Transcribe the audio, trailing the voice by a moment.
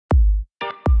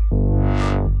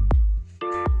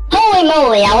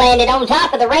moly, I landed on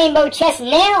top of the rainbow chest.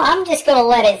 Now I'm just going to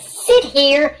let it sit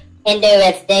here and do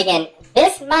its digging.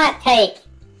 This might take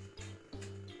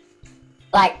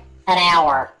like an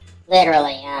hour.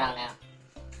 Literally, I don't know.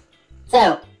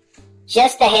 So,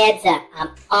 just a heads up. I'm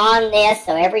on this,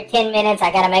 so every 10 minutes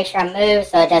I got to make sure I move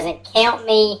so it doesn't count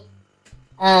me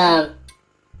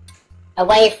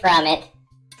away from it.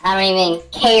 I don't even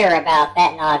care about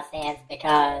that nonsense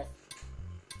because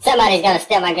somebody's going to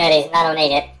steal my goodies and I don't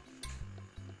need it.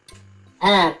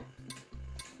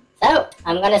 So,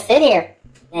 I'm going to sit here.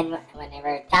 And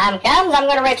whenever time comes, I'm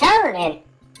going to return. And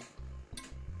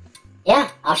yeah,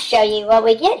 I'll show you what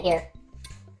we get here.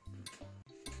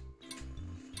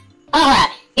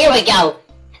 Alright, here we go.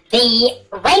 The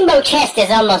rainbow chest is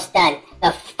almost done.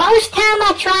 The first time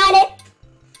I tried it,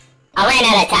 I ran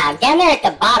out of time. Down there at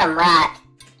the bottom right,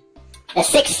 the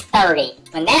 630,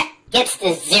 when that gets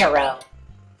to 0,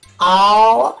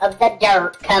 all of the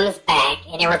dirt comes back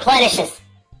and it replenishes.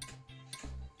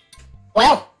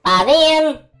 Well, by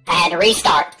then, I had to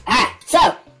restart. Alright,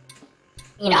 so,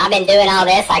 you know, I've been doing all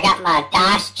this. I got my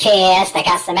dice chest. I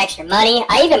got some extra money.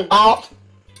 I even bought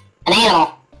an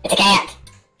animal. It's a cat.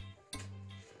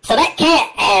 So that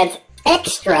cat adds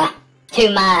extra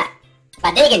to my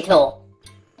digging tool.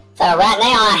 So right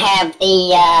now I have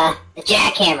the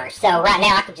jackhammer. So right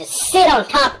now I can just sit on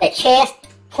top of the chest.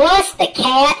 Plus the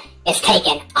cat is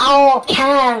taking all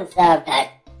kinds of the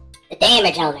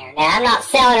damage on there. Now I'm not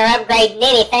selling or upgrading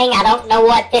anything. I don't know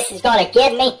what this is going to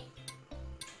give me.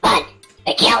 But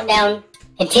the countdown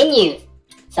continues.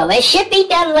 So it should be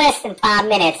done less than 5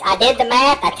 minutes. I did the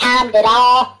math. I timed it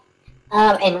all.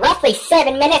 In roughly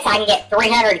 7 minutes, I can get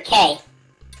 300K.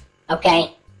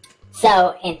 Okay?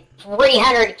 So in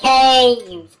 300K,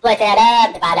 you split that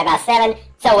up, divide it by 7.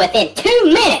 So within 2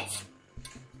 minutes,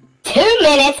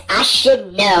 I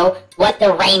should know what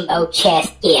the rainbow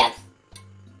chest gives.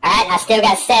 Alright, I still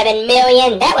got 7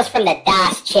 million. That was from the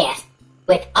dice chest.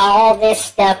 With all this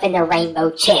stuff in the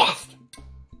rainbow chest.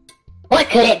 What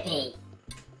could it be?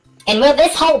 And will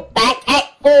this whole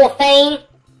backpack full thing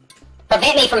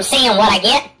prevent me from seeing what I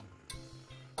get?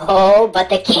 Oh, but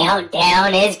the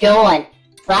countdown is going.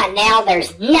 Right now,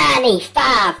 there's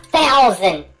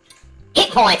 95,000 hit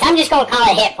points. I'm just going to call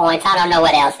it hit points. I don't know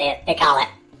what else to call it.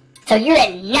 So you're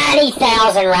at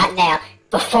 90,000 right now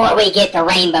before we get the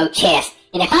rainbow chest.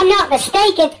 And if I'm not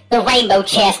mistaken, the rainbow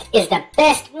chest is the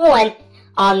best one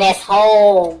on this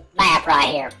whole map right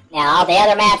here. Now, all the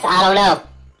other maps, I don't know.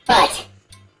 But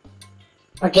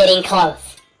we're getting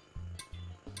close.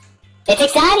 It's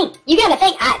exciting. You gotta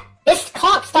think, this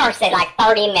clock starts at like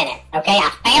 30 minutes, okay? I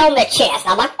found the chest.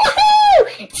 I'm like,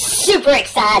 woohoo! Super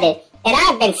excited. And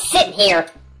I've been sitting here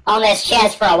on this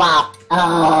chest for a while.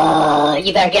 Oh,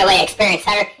 you better get away, Experience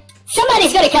Hunter.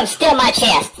 Somebody's gonna come steal my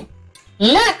chest.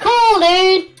 Not cool,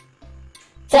 dude.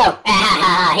 So,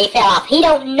 he fell off. He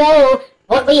don't know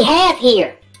what we have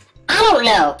here. I don't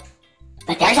know.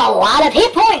 But there's a lot of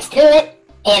hit points to it.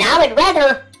 And I would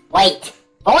rather wait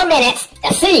 4 minutes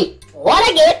to see what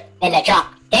I get than to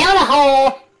drop down a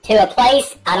hole to a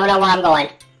place I don't know where I'm going.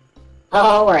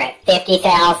 Oh, we're at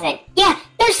 50,000. Yeah,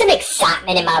 there's some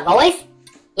excitement in my voice.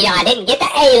 You know, I didn't get the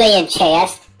alien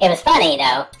chest. It was funny,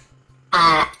 though.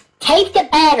 I taped the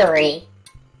battery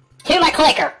to my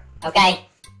clicker, okay,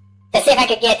 to see if I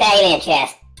could get the alien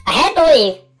chest. I had to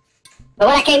leave, but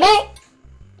when I came back,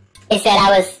 it said I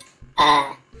was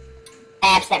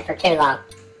absent for too long.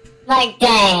 Like,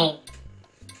 dang.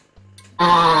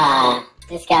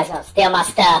 This guy's gonna steal my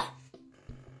stuff.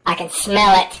 I can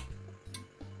smell it.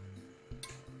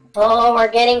 Oh,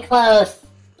 we're getting close.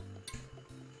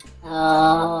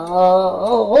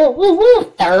 Oh,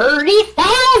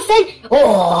 30,000.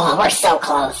 Oh, we're so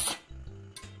close.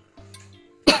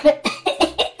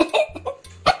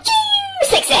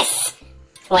 Success.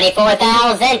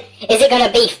 24,000. Is it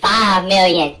gonna be 5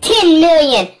 million, 10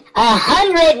 million,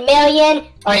 100 million,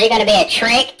 or is it gonna be a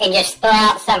trick and just throw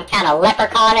out some kind of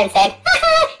leprechaun and say,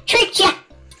 haha, tricked ya?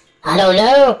 I don't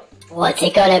know. What's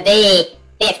it gonna be?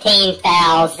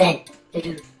 15,000.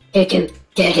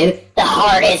 The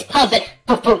heart is pumping.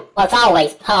 Well, it's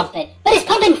always pumping, but it's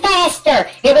pumping faster.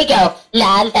 Here we go.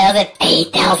 9,000,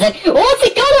 8,000. What's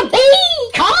it gonna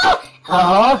be, Carl?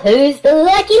 Oh, who's the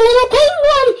lucky little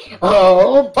penguin?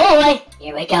 Oh boy.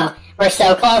 Here we go. We're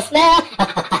so close now.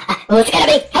 What's it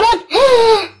gonna be? Come on.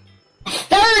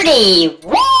 31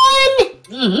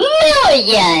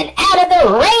 million out of the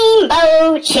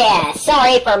rainbow chest.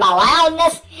 Sorry for my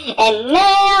loudness. And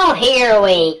now, here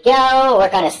we go.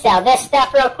 We're going to sell this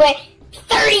stuff real quick.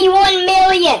 31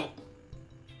 million.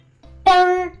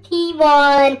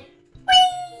 31. Whee!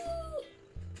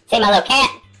 See my little cat?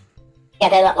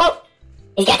 Got that little,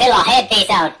 He's got that little headpiece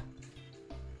on.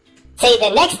 See,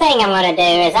 the next thing I'm going to do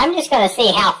is I'm just going to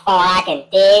see how far I can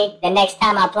dig the next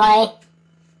time I play.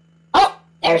 Oh,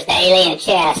 there's the alien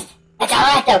chest. That's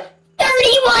alright though.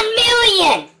 31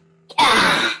 million!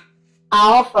 Ah,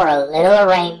 all for a little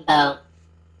rainbow.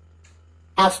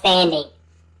 Outstanding.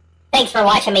 Thanks for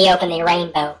watching me open the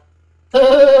rainbow.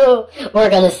 Ooh, we're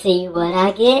going to see what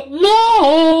I get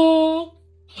next.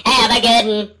 Have a good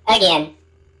one. Again.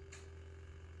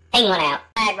 Hang one out.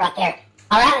 Right there.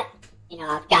 Alright. You know,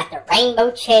 I've got the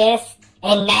rainbow chest,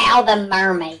 and now the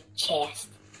mermaid chest.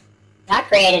 I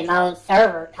created my own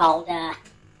server called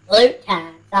Loot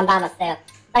Time. So I'm by myself.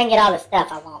 I can get all the stuff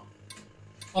I want.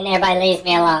 And everybody leaves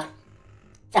me alone.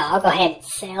 So I'll go ahead and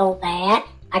sell that.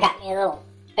 I got me a little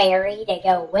fairy to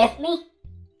go with me.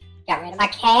 Got rid of my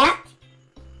cat.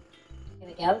 Here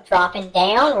we go, dropping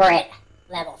down. We're at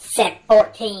level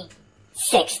 14,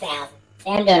 6,000. See,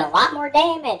 I'm doing a lot more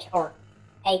damage, or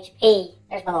HP.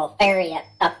 There's my little fairy up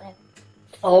there.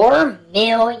 4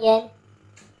 million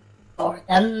for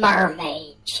the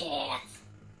mermaid chest.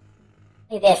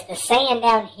 Look at this, the sand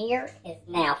down here is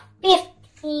now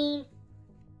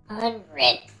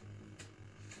 1,500.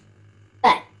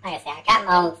 But, like I said, I got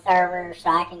my own server so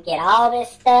I can get all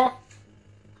this stuff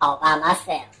all by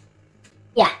myself.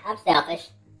 Yeah, I'm selfish.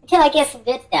 Until I get some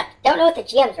good stuff. Don't know what the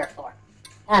gems are for.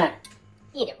 I don't know.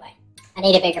 Either way, I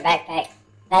need a bigger backpack.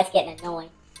 That's getting annoying.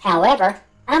 However,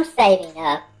 I'm saving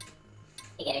up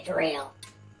to get a drill.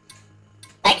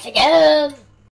 Thanks again!